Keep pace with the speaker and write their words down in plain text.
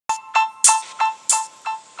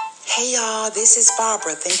Hey y'all, this is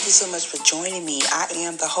Barbara. Thank you so much for joining me. I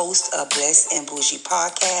am the host of Blessed and Boujee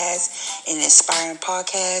podcast, an inspiring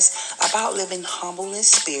podcast about living humble in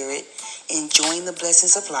spirit, enjoying the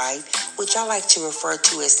blessings of life, which I like to refer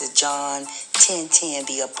to as the John 10:10,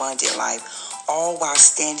 the abundant life, all while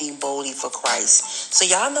standing boldly for Christ. So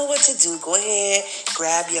y'all know what to do. Go ahead,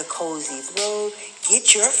 grab your cozy throat,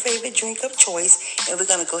 get your favorite drink of choice, and we're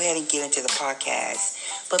going to go ahead and get into the podcast.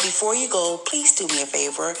 But before you go, please do me a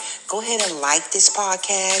favor. Go ahead and like this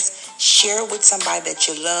podcast, share it with somebody that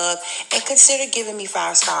you love, and consider giving me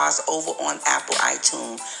 5 stars over on Apple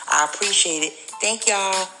iTunes. I appreciate it. Thank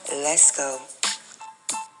y'all. Let's go.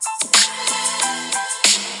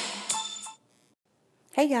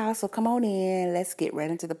 Hey y'all, so come on in. Let's get right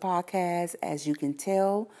into the podcast. As you can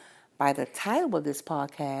tell by the title of this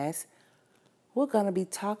podcast, we're going to be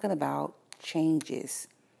talking about changes.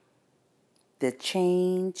 The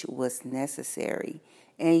change was necessary.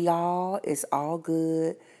 And y'all, it's all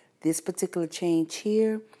good. This particular change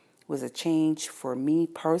here was a change for me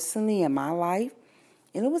personally in my life.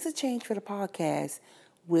 And it was a change for the podcast,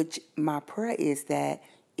 which my prayer is that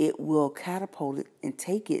it will catapult it and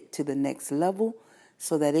take it to the next level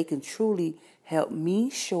so that it can truly help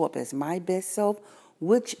me show up as my best self,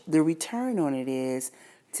 which the return on it is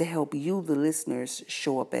to help you, the listeners,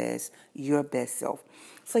 show up as your best self.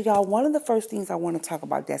 So, y'all, one of the first things I want to talk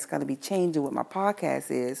about that's going to be changing with my podcast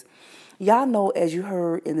is, y'all know, as you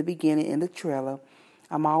heard in the beginning in the trailer,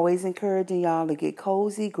 I'm always encouraging y'all to get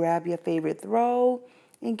cozy, grab your favorite throw,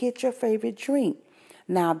 and get your favorite drink.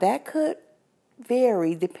 Now, that could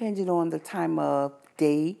vary depending on the time of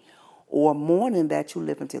day or morning that you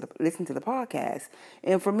listen to the podcast.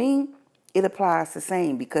 And for me, it applies the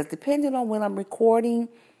same because depending on when I'm recording,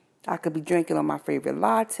 I could be drinking on my favorite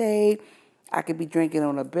latte. I could be drinking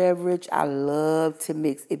on a beverage. I love to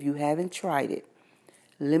mix, if you haven't tried it,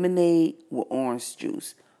 lemonade with orange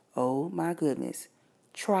juice. Oh my goodness.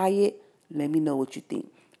 Try it. Let me know what you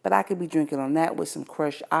think. But I could be drinking on that with some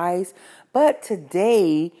crushed ice. But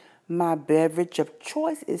today, my beverage of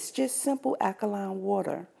choice is just simple alkaline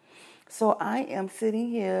water. So I am sitting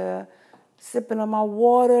here sipping on my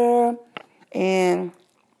water, and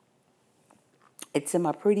it's in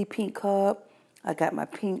my pretty pink cup. I got my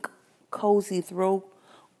pink cozy throw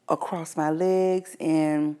across my legs,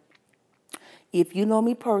 and if you know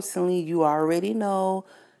me personally, you already know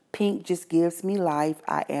pink just gives me life.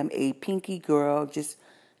 I am a pinky girl, just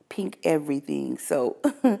pink everything. So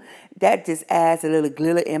that just adds a little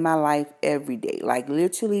glitter in my life every day. Like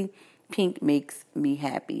literally, pink makes me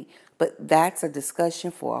happy. But that's a discussion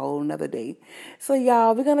for a whole nother day. So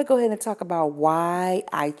y'all, we're going to go ahead and talk about why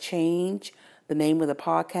I changed the name of the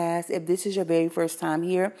podcast. If this is your very first time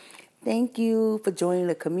here, thank you for joining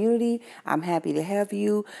the community. I'm happy to have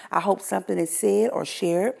you. I hope something is said or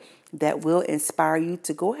shared that will inspire you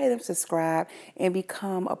to go ahead and subscribe and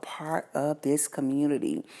become a part of this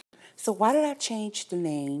community. So why did I change the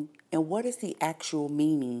name, and what is the actual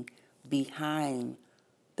meaning behind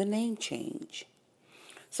the name change?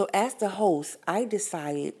 So as the host, I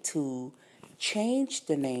decided to change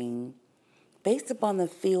the name based upon the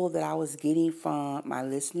feel that I was getting from my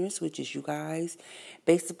listeners, which is you guys,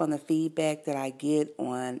 based upon the feedback that I get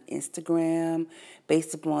on Instagram,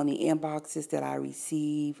 based upon the inboxes that I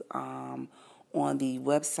receive on the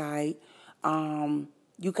website.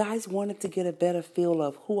 You guys wanted to get a better feel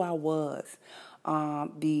of who I was.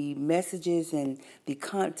 The messages and the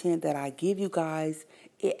content that I give you guys,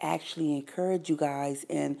 it actually encouraged you guys,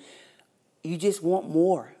 and you just want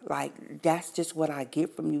more. Like, that's just what I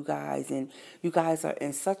get from you guys. And you guys are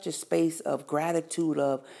in such a space of gratitude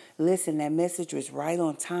of, listen, that message was right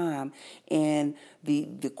on time. And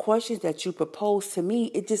the questions that you propose to me,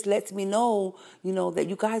 it just lets me know, that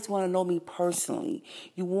you guys want to know me personally.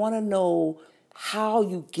 You want to know how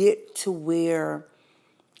you get to where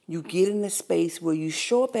you get in a space where you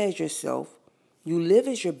show up as yourself, you live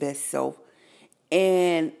as your best self,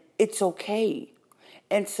 and it's okay.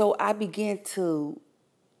 And so I began to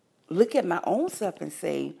look at my own self and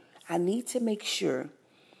say, I need to make sure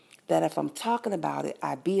that if I'm talking about it,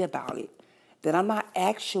 I be about it. That I'm not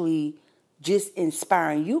actually just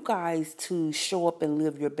inspiring you guys to show up and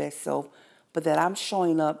live your best self, but that I'm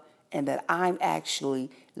showing up and that I'm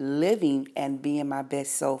actually living and being my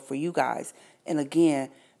best self for you guys. And again,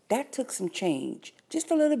 that took some change,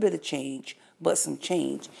 just a little bit of change, but some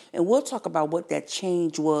change. And we'll talk about what that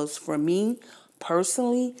change was for me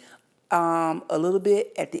personally a little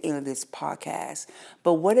bit at the end of this podcast.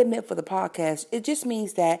 But what it meant for the podcast, it just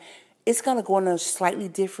means that it's going to go in a slightly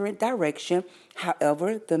different direction.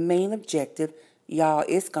 However, the main objective y'all,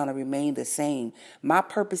 it's going to remain the same. My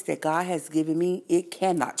purpose that God has given me, it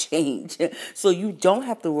cannot change. So you don't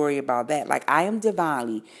have to worry about that. Like, I am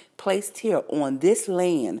divinely placed here on this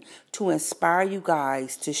land to inspire you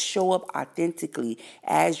guys to show up authentically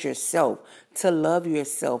as yourself, to love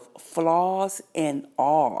yourself, flaws and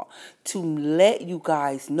all, to let you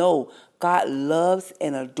guys know God loves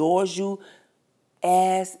and adores you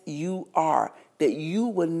as you are, that you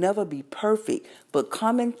will never be perfect, but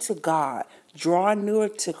coming to God, drawing near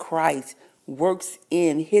to Christ, works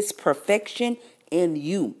in his perfection in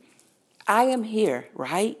you. I am here,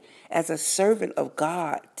 right, as a servant of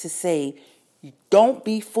God to say, don't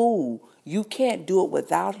be fooled. You can't do it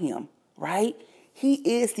without him, right? He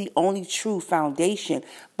is the only true foundation.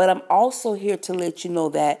 But I'm also here to let you know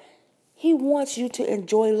that he wants you to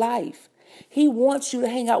enjoy life. He wants you to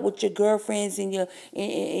hang out with your girlfriends and your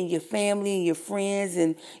family and your friends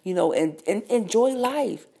and and enjoy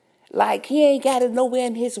life. Like, he ain't got it nowhere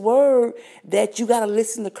in his word that you got to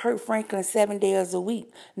listen to Kurt Franklin 7 days a week.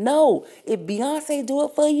 No, if Beyonce do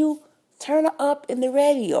it for you, turn her up in the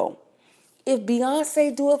radio. If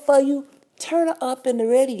Beyonce do it for you, turn her up in the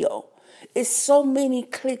radio. It's so many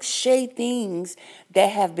cliche things that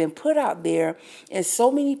have been put out there, and so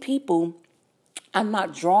many people are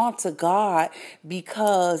not drawn to God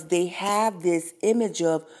because they have this image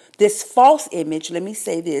of this false image, let me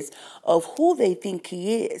say this, of who they think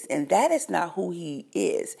he is. And that is not who he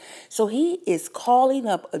is. So he is calling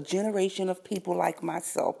up a generation of people like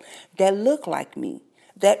myself that look like me,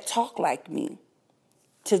 that talk like me,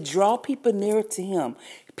 to draw people nearer to him.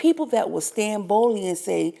 People that will stand boldly and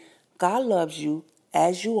say, God loves you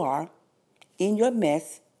as you are, in your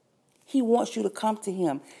mess. He wants you to come to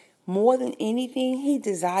him. More than anything, he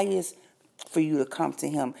desires for you to come to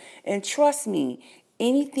him. And trust me,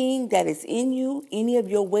 anything that is in you, any of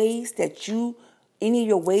your ways that the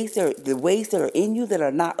ways that are in you that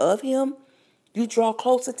are not of him, you draw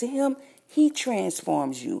closer to him, he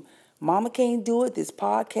transforms you. Mama can't do it. This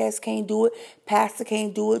podcast can't do it. Pastor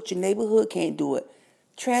can't do it. Your neighborhood can't do it.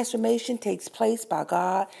 Transformation takes place by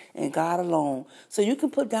God and God alone. So you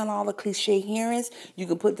can put down all the cliche hearings. You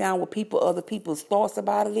can put down what other people's thoughts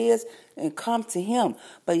about it is and come to him.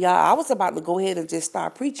 But y'all, I was about to go ahead and just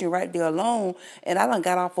start preaching right there alone. And I done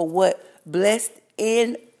got off of what Blessed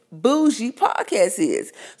and Boujee podcast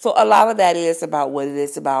is. So a lot of that is about what it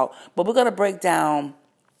is about. But we're going to break down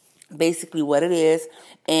basically what it is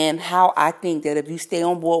and how I think that if you stay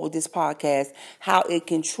on board with this podcast, how it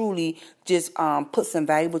can truly just put some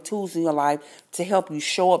valuable tools in your life to help you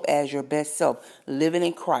show up as your best self, living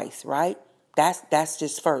in Christ, right? That's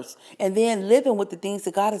just first. And then living with the things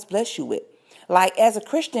that God has blessed you with. Like, as a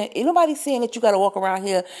Christian, ain't nobody saying that you got to walk around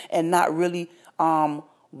here and not really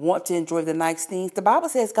want to enjoy the nice things. The Bible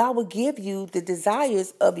says God will give you the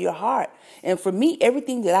desires of your heart. And for me,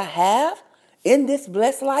 everything that I have in this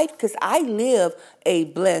blessed life, because I live a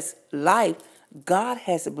blessed life, God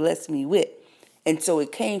has blessed me with. And so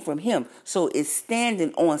it came from him. So it's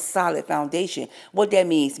standing on solid foundation. What that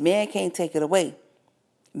means, man can't take it away.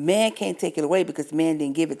 Man can't take it away because man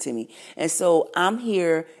didn't give it to me. And so I'm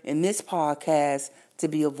here in this podcast to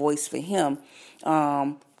be a voice for him,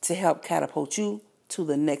 to help catapult you to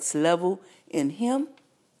the next level in him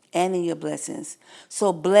and in your blessings.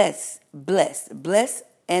 So bless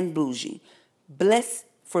and Boujee. Bless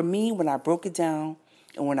for me when I broke it down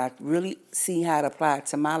and when I really see how it applied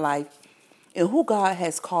to my life and who God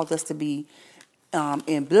has called us to be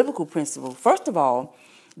in biblical principle. First of all,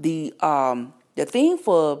 the theme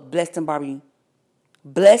for Blessed and Boujee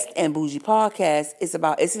podcast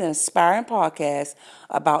it's an inspiring podcast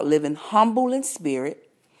about living humble in spirit,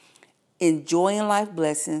 enjoying life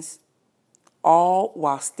blessings, all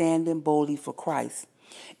while standing boldly for Christ.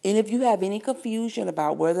 And if you have any confusion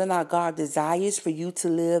about whether or not God desires for you to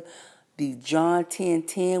live the John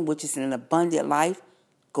 10:10, which is an abundant life,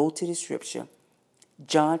 go to the scripture.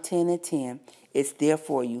 John 10:10. It's there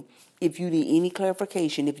for you. If you need any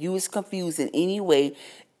clarification, if you is confused in any way,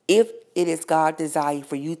 if it is God's desire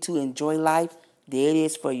for you to enjoy life, there it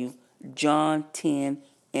is for you. John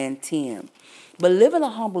 10:10. But living a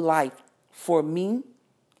humble life, for me,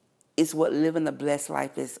 is what living a blessed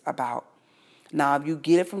life is about. Now, if you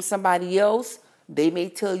get it from somebody else, they may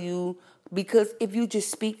tell you, because if you just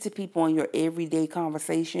speak to people in your everyday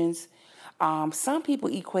conversations, some people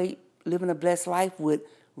equate living a blessed life with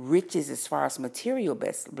riches as far as material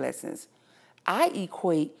blessings. I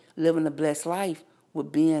equate living a blessed life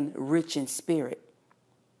with being rich in spirit,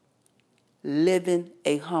 living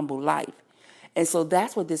a humble life. And so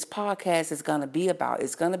that's what this podcast is going to be about.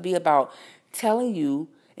 It's going to be about telling you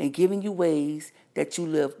and giving you ways that you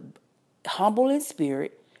live humble in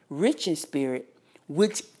spirit, rich in spirit,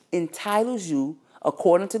 which entitles you,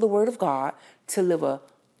 according to the word of God, to live a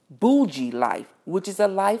Boujee life, which is a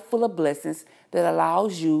life full of blessings that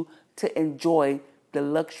allows you to enjoy the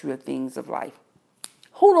luxury of things of life.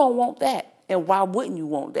 Who don't want that? And why wouldn't you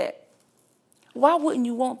want that? Why wouldn't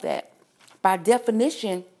you want that? By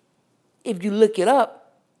definition, if you look it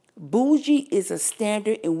up, bougie is a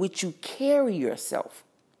standard in which you carry yourself.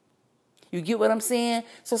 You get what I'm saying?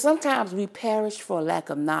 So sometimes we perish for lack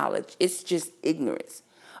of knowledge. It's just ignorance.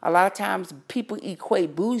 A lot of times people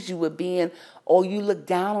equate bougie with being, or you look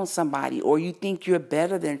down on somebody, or you think you're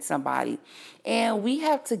better than somebody. And we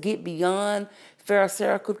have to get beyond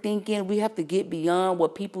pharisaical thinking. We have to get beyond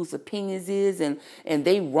what people's opinions is and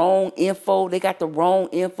they wrong info. They got the wrong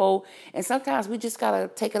info. And sometimes we just got to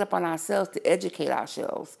take it upon ourselves to educate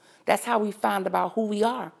ourselves. That's how we find about who we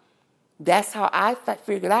are. That's how I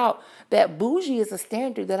figured out that bougie is a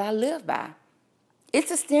standard that I live by. It's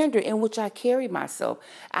a standard in which I carry myself.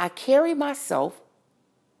 I carry myself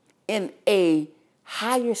in a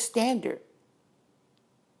higher standard.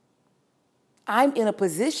 I'm in a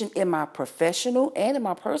position in my professional and in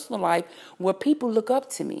my personal life where people look up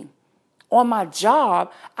to me. On my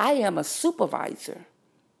job, I am a supervisor.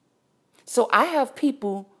 So I have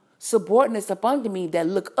people, subordinates up under me that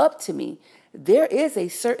look up to me. There is a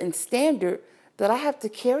certain standard that I have to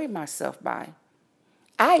carry myself by.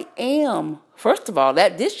 I am, first of all,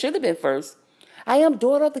 this should have been first. I am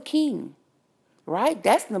daughter of the king, right?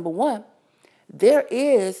 That's number one. There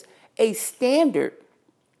is a standard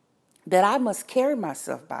that I must carry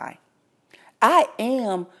myself by. I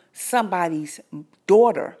am somebody's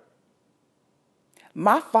daughter.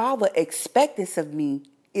 My father expectance of me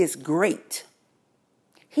is great.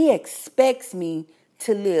 He expects me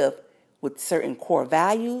to live with certain core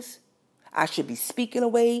values. I should be speaking a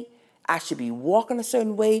way. I should be walking a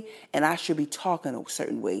certain way, and I should be talking a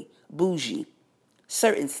certain way. Bougie.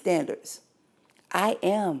 Certain standards. I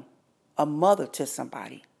am a mother to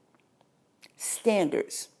somebody.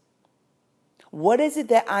 Standards. What is it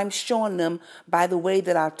that I'm showing them by the way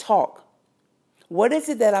that I talk? What is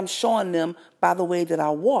it that I'm showing them by the way that I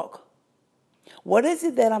walk? What is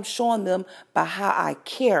it that I'm showing them by how I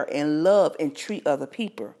care and love and treat other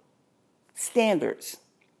people? Standards.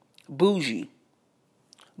 Bougie.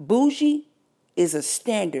 Bougie is a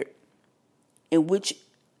standard in which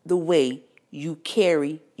the way you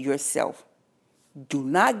carry yourself. Do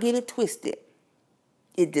not get it twisted.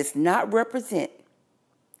 It does not represent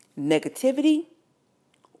negativity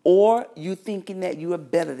or you thinking that you are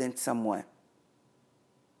better than someone.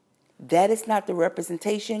 That is not the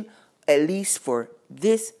representation, at least for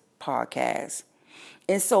this podcast.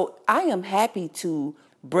 And so I am happy to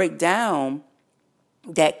break down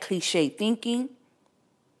that cliche thinking,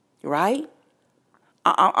 right?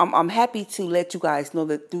 I'm happy to let you guys know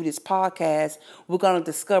that through this podcast, we're going to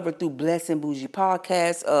discover through Blessed and Boujee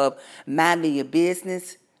podcast of minding your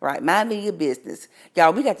business, right? Minding your business.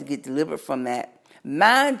 Y'all, we got to get delivered from that.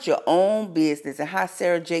 Mind your own business. And how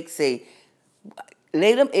Sarah Jake say,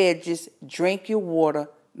 lay them edges, drink your water,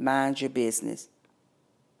 mind your business.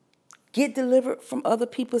 Get delivered from other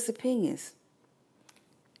people's opinions.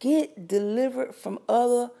 Get delivered from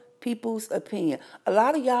other people's opinion. A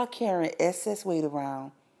lot of y'all carrying excess weight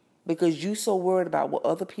around because you so worried about what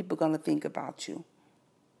other people are going to think about you.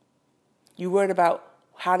 You worried about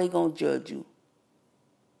how they going to judge you.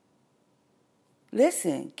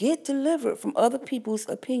 Listen, get delivered from other people's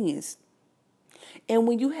opinions. And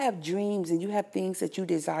when you have dreams and you have things that you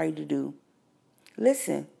desire to do,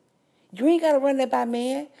 listen, you ain't got to run that by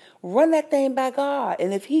man. Run that thing by God.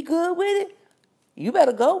 And if he good with it, you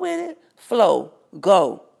better go with it. Flow.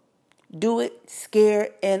 Go. Do it,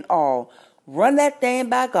 scared and all. Run that thing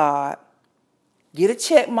by God. Get a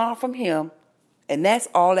check mark from him. And that's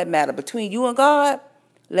all that matters. Between you and God,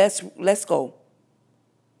 let's go.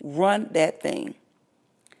 Run that thing.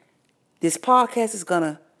 This podcast is going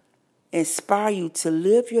to inspire you to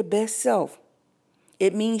live your best self.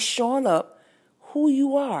 It means showing up who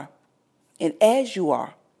you are and as you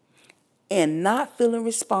are and not feeling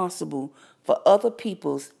responsible for other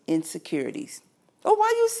people's insecurities. Oh,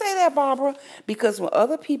 why you say that, Barbara? Because when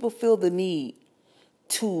other people feel the need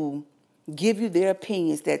to give you their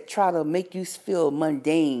opinions that try to make you feel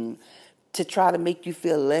mundane, to try to make you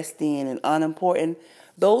feel less than and unimportant,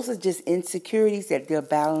 those are just insecurities that they're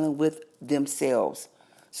battling with themselves.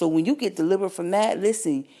 So when you get delivered from that,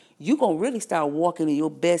 listen, you're going to really start walking in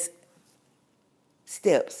your best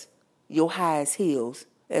steps, your highest heels,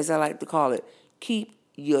 as I like to call it. Keep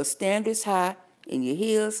your standards high and your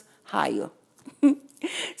heels higher.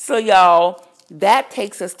 So, y'all, that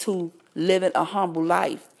takes us to living a humble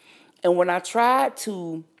life. And when I tried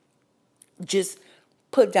to just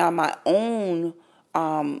put down my own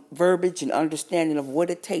verbiage and understanding of what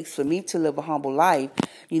it takes for me to live a humble life,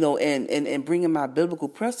 and bringing my biblical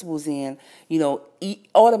principles in,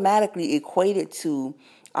 automatically equated to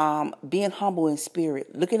being humble in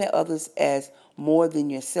spirit, looking at others as more than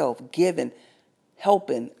yourself, giving,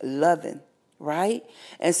 helping, loving, right?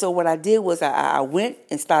 And so what I did was I went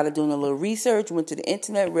and started doing a little research, went to the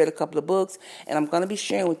internet, read a couple of books, and I'm going to be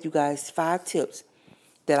sharing with you guys 5 tips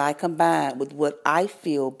that I combine with what I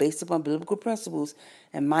feel based upon biblical principles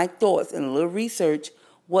and my thoughts and a little research,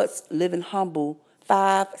 what's living humble,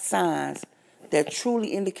 5 signs that truly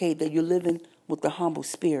indicate that you're living with the humble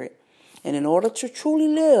spirit. And in order to truly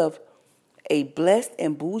live a blessed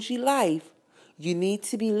and bougie life, you need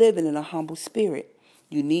to be living in a humble spirit.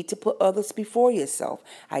 You need to put others before yourself.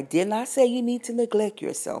 I did not say you need to neglect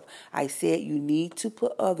yourself. I said you need to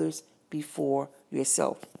put others before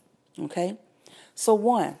yourself. Okay? So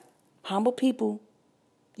 1, humble people,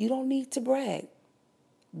 you don't need to brag.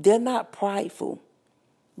 They're not prideful.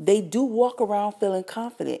 They do walk around feeling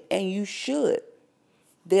confident, and you should.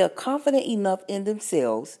 They are confident enough in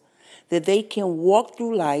themselves that they can walk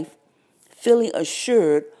through life feeling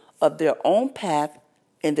assured of their own path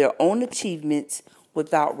and their own achievements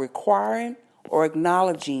without requiring or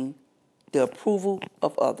acknowledging the approval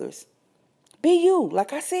of others. Be you,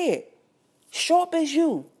 like I said. Show up as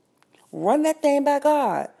you. Run that thing by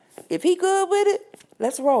God. If he good with it,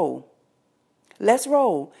 let's roll. Let's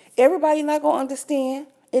roll. Everybody not going to understand,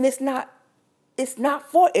 and it's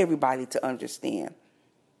not for everybody to understand.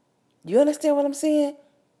 You understand what I'm saying?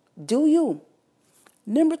 Do you?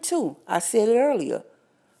 Number 2, I said it earlier.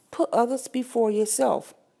 Put others before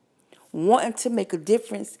yourself. Wanting to make a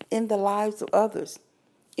difference in the lives of others.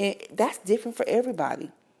 And that's different for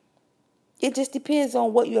everybody. It just depends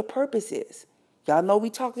on what your purpose is. Y'all know we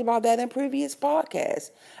talked about that in previous podcasts.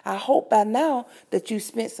 I hope by now that you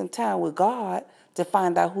spent some time with God to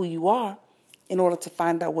find out who you are in order to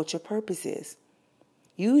find out what your purpose is.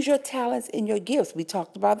 Use your talents and your gifts. We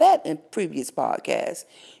talked about that in previous podcasts.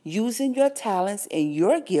 Using your talents and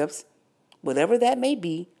your gifts, whatever that may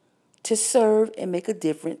be, to serve and make a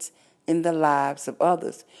difference in the lives of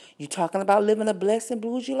others. You talking about living a blessed and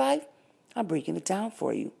bougie life? I'm breaking it down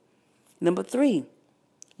for you. Number 3,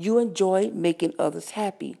 you enjoy making others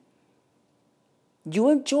happy. You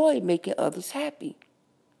enjoy making others happy.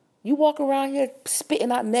 You walk around here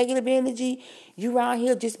spitting out negative energy. You around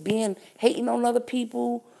here just hating on other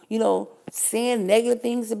people, saying negative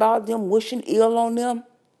things about them, wishing ill on them.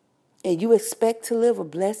 And you expect to live a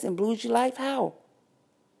blessed and bougie life? How?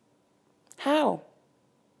 How?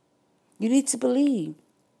 You need to believe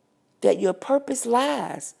that your purpose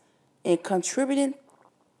lies in contributing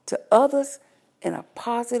to others in a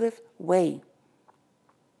positive way.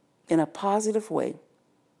 In a positive way.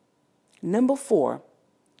 Number 4,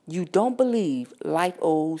 you don't believe life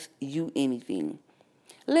owes you anything.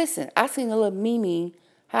 Listen, I seen a little meme,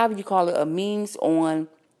 however you call it, a memes on,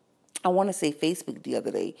 I want to say Facebook the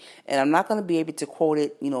other day. And I'm not going to be able to quote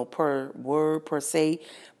it, per word per se.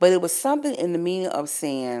 But it was something in the meaning of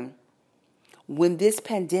saying, when this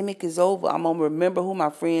pandemic is over, I'm going to remember who my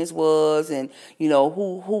friends was and,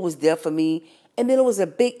 who was there for me. And then it was a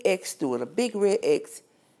big X through it, a big red X.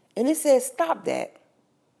 And it says, stop that.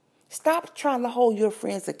 Stop trying to hold your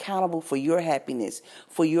friends accountable for your happiness,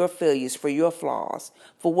 for your failures, for your flaws,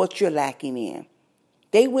 for what you're lacking in.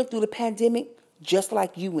 They went through the pandemic just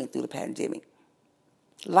like you went through the pandemic.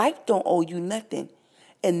 Life don't owe you nothing,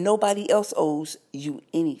 and nobody else owes you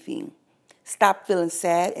anything. Stop feeling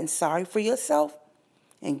sad and sorry for yourself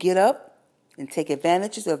and get up and take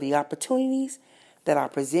advantages of the opportunities that are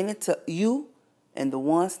presented to you and the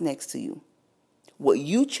ones next to you. What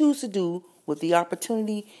you choose to do with the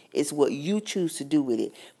opportunity is what you choose to do with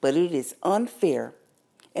it. But it is unfair,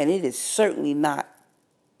 and it is certainly not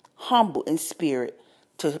humble in spirit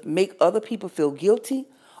to make other people feel guilty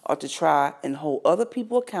or to try and hold other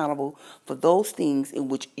people accountable for those things in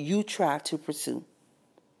which you try to pursue.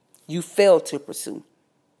 You fail to pursue.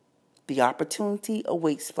 The opportunity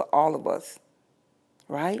awaits for all of us,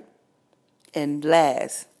 right? And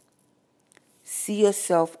last, see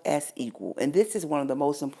yourself as equal. And this is one of the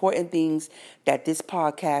most important things that this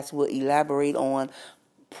podcast will elaborate on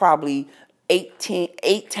probably 8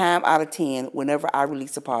 times out of 10 whenever I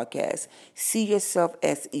release a podcast. See yourself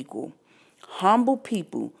as equal. Humble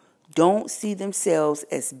people don't see themselves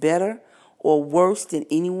as better or worse than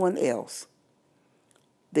anyone else.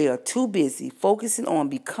 They are too busy focusing on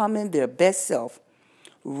becoming their best self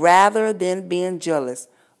rather than being jealous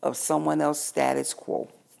of someone else's status quo.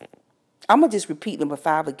 I'm going to just repeat number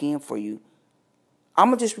 5 again for you. I'm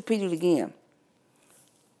going to just repeat it again.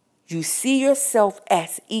 You see yourself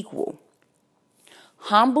as equal.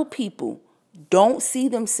 Humble people don't see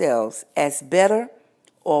themselves as better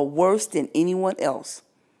or worse than anyone else.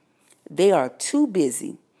 They are too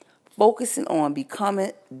busy focusing on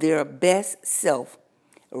becoming their best self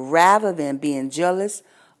rather than being jealous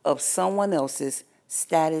of someone else's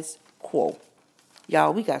status quo.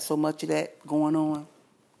 Y'all, we got so much of that going on.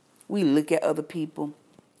 We look at other people.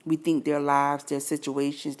 We think their lives, their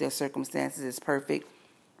situations, their circumstances is perfect.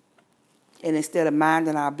 And instead of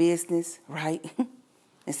minding our business, right?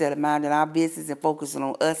 Instead of minding our business and focusing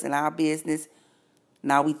on us and our business,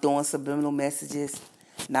 now we throwing subliminal messages.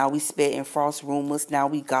 Now we spreading false rumors. Now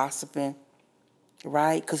we gossiping,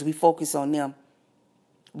 right? Because we focus on them.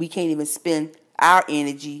 We can't even spend our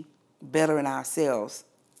energy bettering ourselves.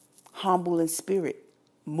 Humble in spirit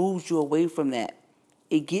moves you away from that.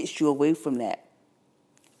 It gets you away from that.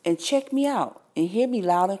 And check me out and hear me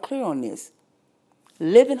loud and clear on this.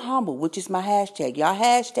 Living humble, which is my hashtag. Y'all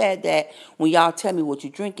hashtag that when y'all tell me what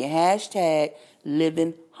you're drinking. Hashtag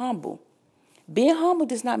living humble. Being humble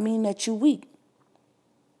does not mean that you're weak.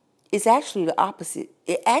 It's actually the opposite.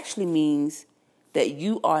 It actually means that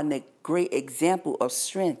you are a great example of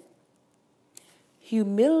strength.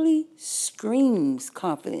 Humility screams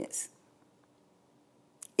confidence.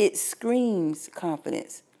 It screams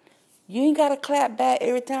confidence. You ain't got to clap back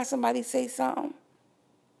every time somebody say something.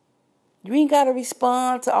 You ain't got to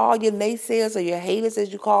respond to all your naysayers or your haters,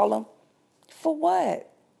 as you call them. For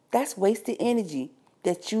what? That's wasted energy.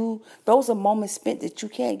 Those are moments spent that you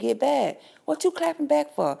can't get back. What you clapping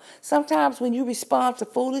back for? Sometimes when you respond to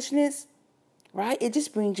foolishness, right, it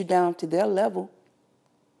just brings you down to their level.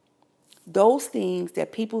 Those things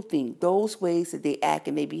that people think, those ways that they act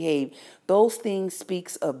and they behave, those things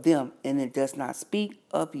speaks of them and it does not speak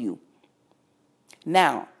of you.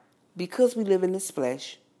 Now, because we live in this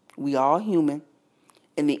flesh, we are human,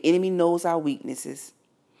 and the enemy knows our weaknesses.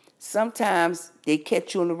 Sometimes they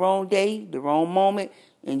catch you on the wrong day, the wrong moment,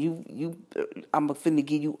 and I'm finna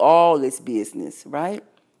give you all this business, right?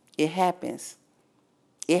 It happens.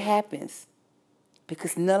 It happens.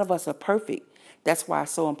 Because none of us are perfect. That's why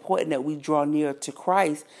it's so important that we draw near to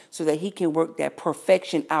Christ so that he can work that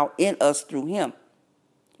perfection out in us through him.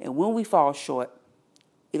 And when we fall short,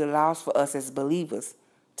 it allows for us as believers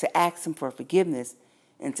to ask him for forgiveness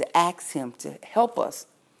and to ask him to help us.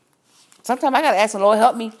 Sometimes I got to ask him, Lord,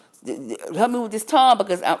 help me with this tongue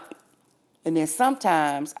and then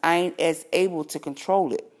sometimes I ain't as able to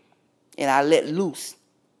control it. And I let loose.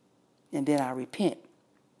 And then I repent.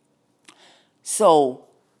 So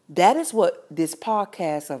that is what this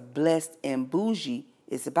podcast of Blessed and Boujee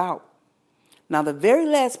is about. Now, the very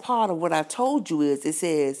last part of what I told you is it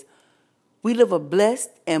says, we live a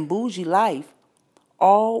blessed and bougie life,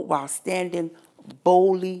 all while standing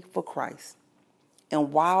boldly for Christ.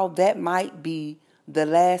 And while that might be the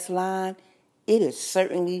last line, it is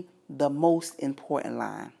certainly the most important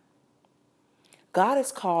line. God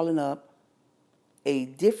is calling up a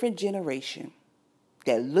different generation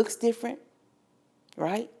that looks different,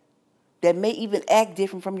 right? That may even act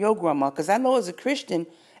different from your grandma. Because I know as a Christian,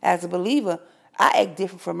 as a believer, I act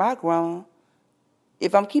different from my grandma.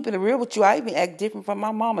 If I'm keeping it real with you, I even act different from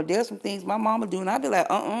my mama. There's some things my mama do, and I be like,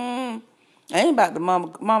 I ain't about the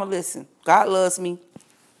mama. Mama, listen, God loves me.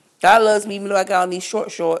 God loves me even though I got on these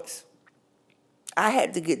short shorts. I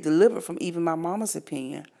had to get delivered from even my mama's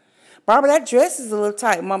opinion. Barbara, that dress is a little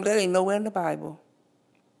tight. Mama, that ain't nowhere in the Bible.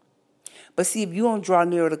 But see, if you don't draw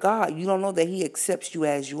nearer to God, you don't know that he accepts you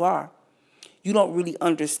as you are. You don't really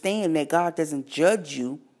understand that God doesn't judge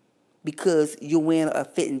you because you're wearing a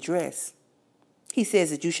fitting dress. He says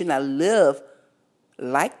that you should not live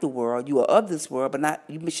like the world. You are of this world, but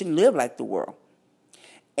you shouldn't live like the world.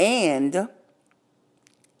 And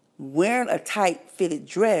wearing a tight-fitted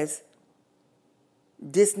dress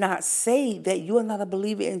does not say that you are not a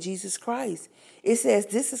believer in Jesus Christ. It says,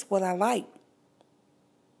 this is what I like.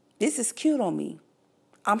 This is cute on me.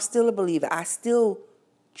 I'm still a believer. I still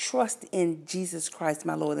trust in Jesus Christ,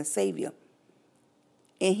 my Lord and Savior.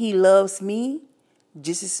 And he loves me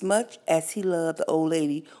just as much as he loved the old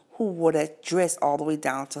lady who wore that dress all the way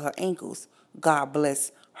down to her ankles. God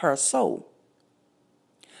bless her soul.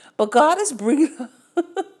 But God is bringing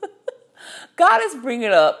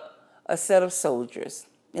up a set of soldiers.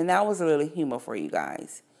 And that was a little humor for you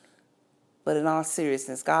guys. But in all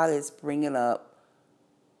seriousness, God is bringing up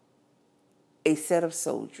a set of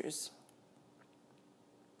soldiers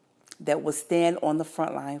that will stand on the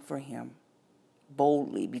front line for him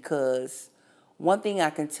boldly. Because one thing I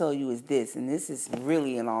can tell you is this, and this is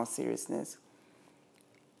really in all seriousness,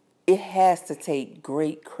 it has to take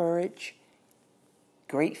great courage,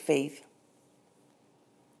 great faith,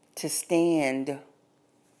 to stand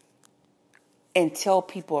and tell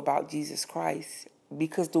people about Jesus Christ,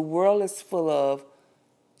 because the world is full of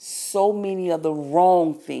so many of the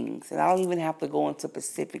wrong things, and I don't even have to go into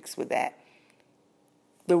specifics with that.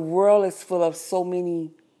 The world is full of so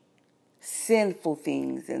many sinful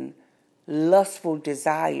things and lustful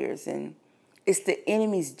desires, and it's the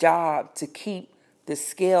enemy's job to keep the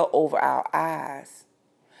scale over our eyes.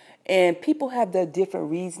 And people have their different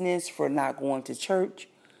reasons for not going to church,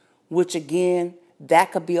 which again,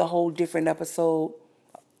 that could be a whole different episode,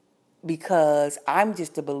 because I'm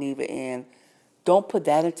just a believer in, don't put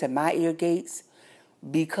that into my ear gates,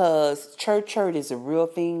 because church hurt is a real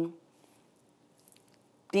thing.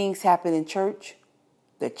 Things happen in church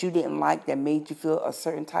that you didn't like that made you feel a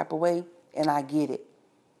certain type of way, and I get it.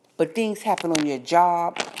 But things happen on your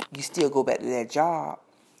job, you still go back to that job.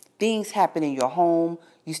 Things happen in your home,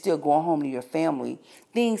 you still going home to your family.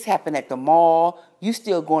 Things happen at the mall, you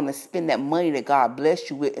still going to spend that money that God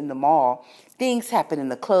blessed you with in the mall. Things happen in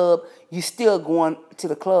the club, you still going to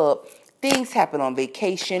the club. Things happen on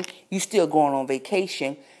vacation, you still going on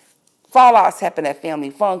vacation. Fallouts happen at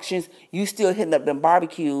family functions, you still hitting up them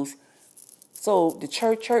barbecues. So the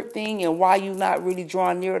church hurt thing and why you not really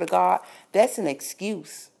drawing nearer to God, that's an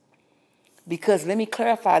excuse. Because let me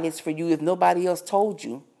clarify this for you if nobody else told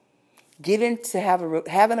you. Getting to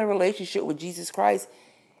having a relationship with Jesus Christ,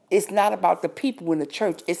 it's not about the people in the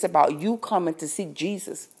church. It's about you coming to seek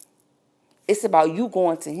Jesus. It's about you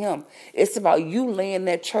going to him. It's about you laying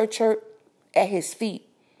that church hurt at his feet,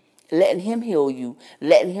 letting him heal you,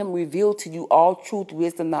 letting him reveal to you all truth,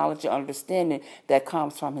 wisdom, knowledge, and understanding that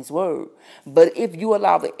comes from his word. But if you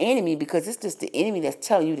allow the enemy, because it's just the enemy that's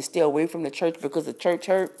telling you to stay away from the church because the church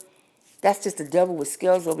hurt, that's just the devil with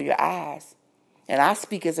scales over your eyes. And I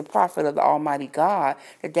speak as a prophet of the Almighty God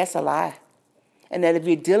that that's a lie. And that if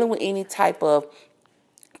you're dealing with any type of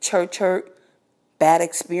church hurt, bad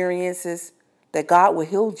experiences, that God will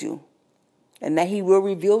heal you. And that he will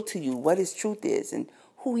reveal to you what his truth is and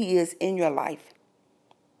who he is in your life.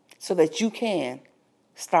 So that you can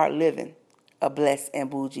start living a blessed and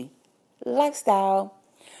bougie lifestyle.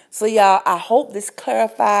 So y'all, I hope this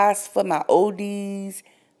clarifies for my ODs,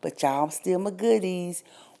 but y'all, I'm still my goodies.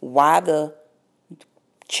 Why the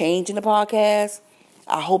change in the podcast?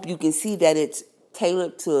 I hope you can see that it's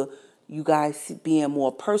tailored to you guys being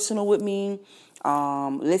more personal with me.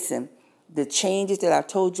 Listen, the changes that I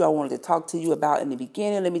told you I wanted to talk to you about in the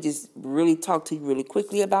beginning, let me just really talk to you really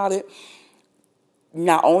quickly about it.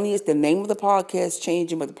 Not only is the name of the podcast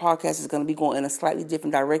changing, but the podcast is going to be going in a slightly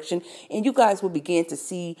different direction. And you guys will begin to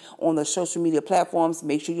see on the social media platforms,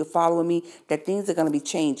 make sure you're following me, that things are going to be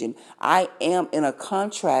changing. I am in a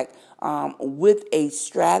contract with a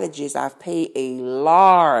strategist. I've paid a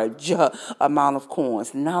large amount of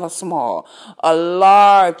coins, not a small, a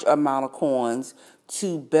large amount of coins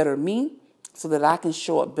to better me so that I can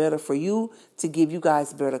show up better for you, to give you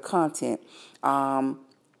guys better content.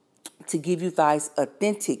 To give you guys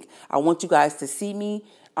authentic. I want you guys to see me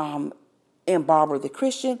in Barbara the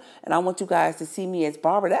Christian, and I want you guys to see me as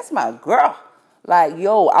Barbara. That's my girl. Like,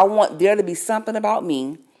 yo, I want there to be something about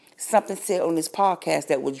me, something said on this podcast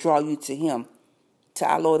that will draw you to him, to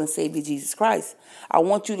our Lord and Savior Jesus Christ. I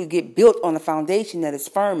want you to get built on a foundation that is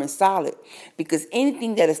firm and solid, because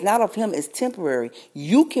anything that is not of him is temporary.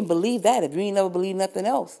 You can believe that if you ain't never believed nothing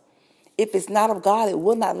else. If it's not of God, it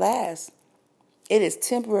will not last. It is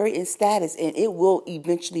temporary in status, and it will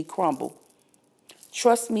eventually crumble.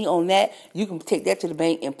 Trust me on that. You can take that to the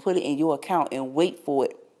bank and put it in your account and wait for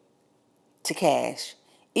it to cash.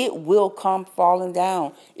 It will come falling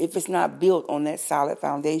down if it's not built on that solid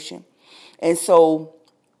foundation. And so,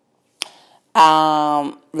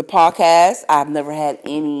 the podcast, I've never had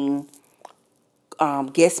any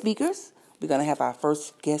guest speakers. We're going to have our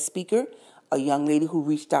first guest speaker, a young lady who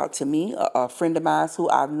reached out to me, a friend of mine who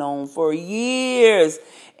I've known for years.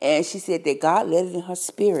 And she said that God led it in her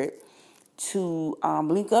spirit to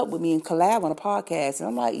link up with me and collab on a podcast. And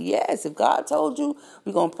I'm like, yes, if God told you,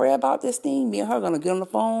 we're going to pray about this thing. Me and her are going to get on the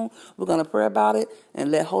phone. We're going to pray about it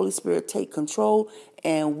and let Holy Spirit take control.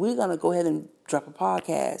 And we're going to go ahead and drop a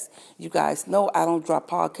podcast. You guys know I don't drop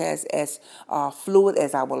podcasts as fluid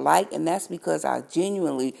as I would like, and that's because I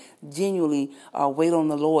genuinely wait on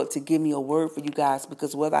the Lord to give me a word for you guys,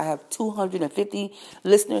 because whether I have 250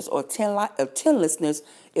 listeners or 10 listeners,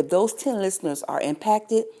 if those 10 listeners are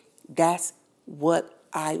impacted, that's what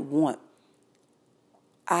I want.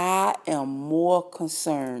 I am more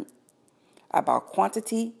concerned about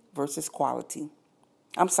quantity versus quality.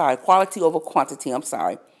 I'm sorry, quality over quantity. I'm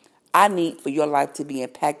sorry. I need for your life to be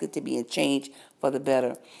impacted, to be changed for the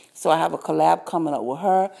better. So I have a collab coming up with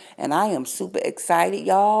her, and I am super excited,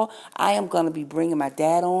 y'all. I am going to be bringing my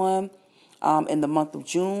dad on in the month of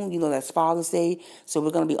June. You know, that's Father's Day. So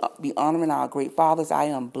we're going to be honoring our great fathers. I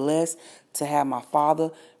am blessed to have my father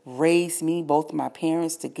raise me, both of my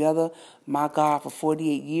parents together, my God, for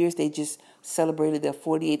 48 years. They just celebrated their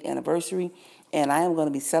 48th anniversary. And I am going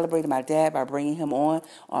to be celebrating my dad by bringing him on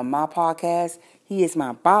my podcast. He is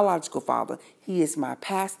my biological father. He is my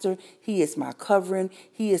pastor. He is my covering.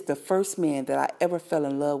 He is the first man that I ever fell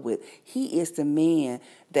in love with. He is the man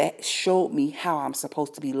that showed me how I'm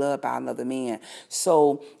supposed to be loved by another man.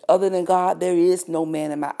 So other than God, there is no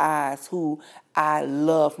man in my eyes who I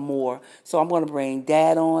love more. So I'm going to bring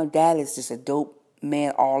Dad on. Dad is just a dope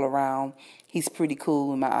man all around. He's pretty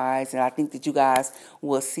cool in my eyes, and I think that you guys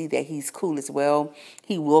will see that he's cool as well.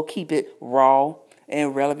 He will keep it raw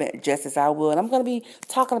and relevant just as I will. And I'm going to be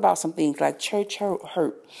talking about some things like church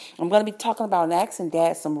hurt. I'm going to be talking about and asking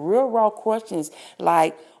Dad some real raw questions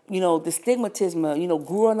like, you know, the stigmatism, you know,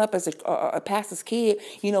 growing up as a pastor's kid,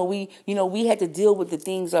 we had to deal with the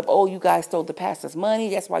things of, oh, you guys stole the pastor's money.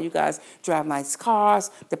 That's why you guys drive nice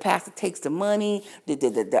cars. The pastor takes the money,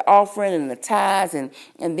 the offering and the tithes. And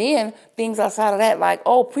then things outside of that, like,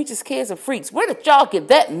 oh, preachers' kids are freaks. Where did y'all get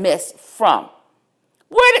that mess from?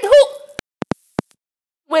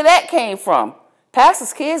 Where that came from?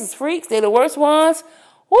 Pastors' kids is freaks. They're the worst ones.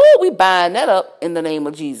 Woo, we buying that up in the name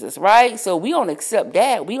of Jesus, right? So we don't accept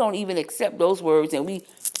that. We don't even accept those words, and we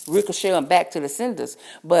ricochet them back to the senders.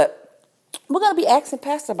 But we're going to be asking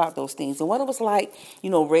Pastor about those things and what it was like,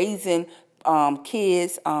 raising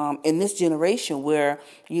kids in this generation where,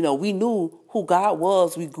 we knew who God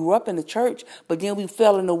was. We grew up in the church, but then we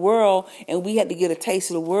fell in the world and we had to get a taste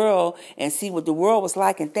of the world and see what the world was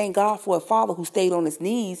like. And thank God for a father who stayed on his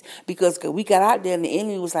knees, because we got out there and the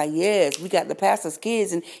enemy was like, yes, we got the pastor's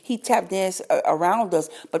kids, and he tapped danced around us.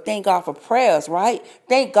 But thank God for prayers, right?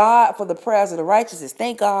 Thank God for the prayers of the righteous.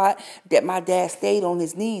 Thank God that my dad stayed on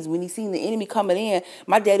his knees when he seen the enemy coming in.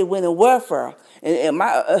 My daddy went in warfare, and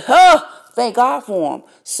thank God for him.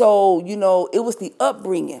 So, it was the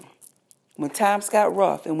upbringing. When times got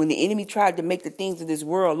rough and when the enemy tried to make the things of this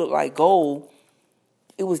world look like gold,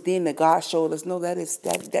 it was then that God showed us, no, that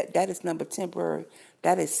is number temporary.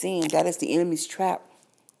 That is sin. That is the enemy's trap.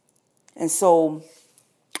 And so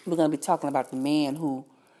we're going to be talking about the man who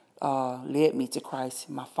led me to Christ,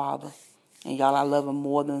 my father. And y'all, I love him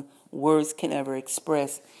more than words can ever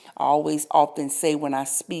express. I always often say when I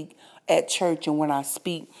speak at church and when I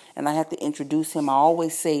speak and I have to introduce him, I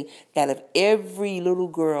always say that if every little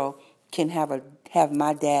girl can have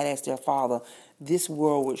my dad as their father, this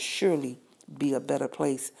world would surely be a better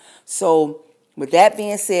place. So with that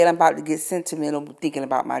being said, I'm about to get sentimental thinking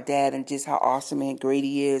about my dad and just how awesome and great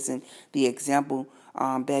he is and the example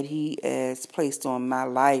that he has placed on my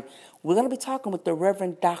life. We're going to be talking with the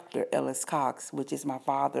Reverend Dr. Ellis Cox, which is my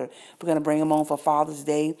father. We're going to bring him on for Father's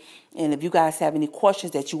Day. And if you guys have any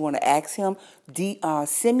questions that you want to ask him,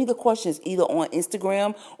 send me the questions either on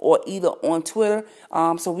Instagram or either on Twitter,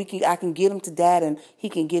 so I can get him to Dad and he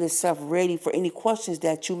can get himself ready for any questions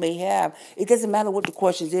that you may have. It doesn't matter what the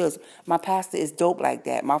questions is. My pastor is dope like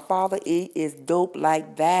that. My father is dope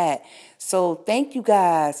like that. So thank you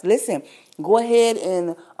guys. Listen, go ahead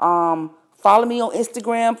and follow me on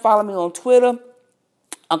Instagram. Follow me on Twitter.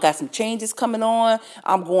 I got some changes coming on.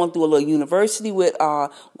 I'm going through a little university with, I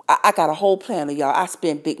got a whole plan of y'all. I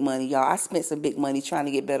spent big money, y'all. I spent some big money trying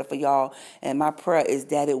to get better for y'all. And my prayer is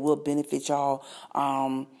that it will benefit y'all.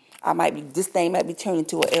 This thing might be turned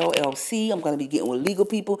into an LLC. I'm going to be getting with legal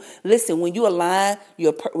people. Listen, when you align,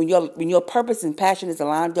 when your purpose and passion is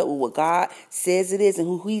aligned up with what God says it is and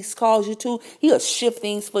who He calls you to, He'll shift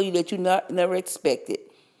things for you that you never expected.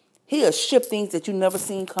 He'll shift things that you never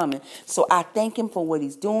seen coming. So I thank Him for what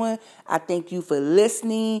He's doing. I thank you for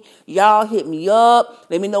listening. Y'all hit me up.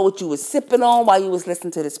 Let me know what you was sipping on while you was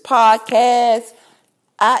listening to this podcast.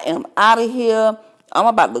 I am out of here. I'm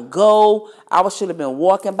about to go. I should have been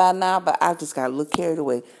walking by now, but I just got a little carried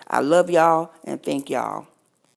away. I love y'all and thank y'all.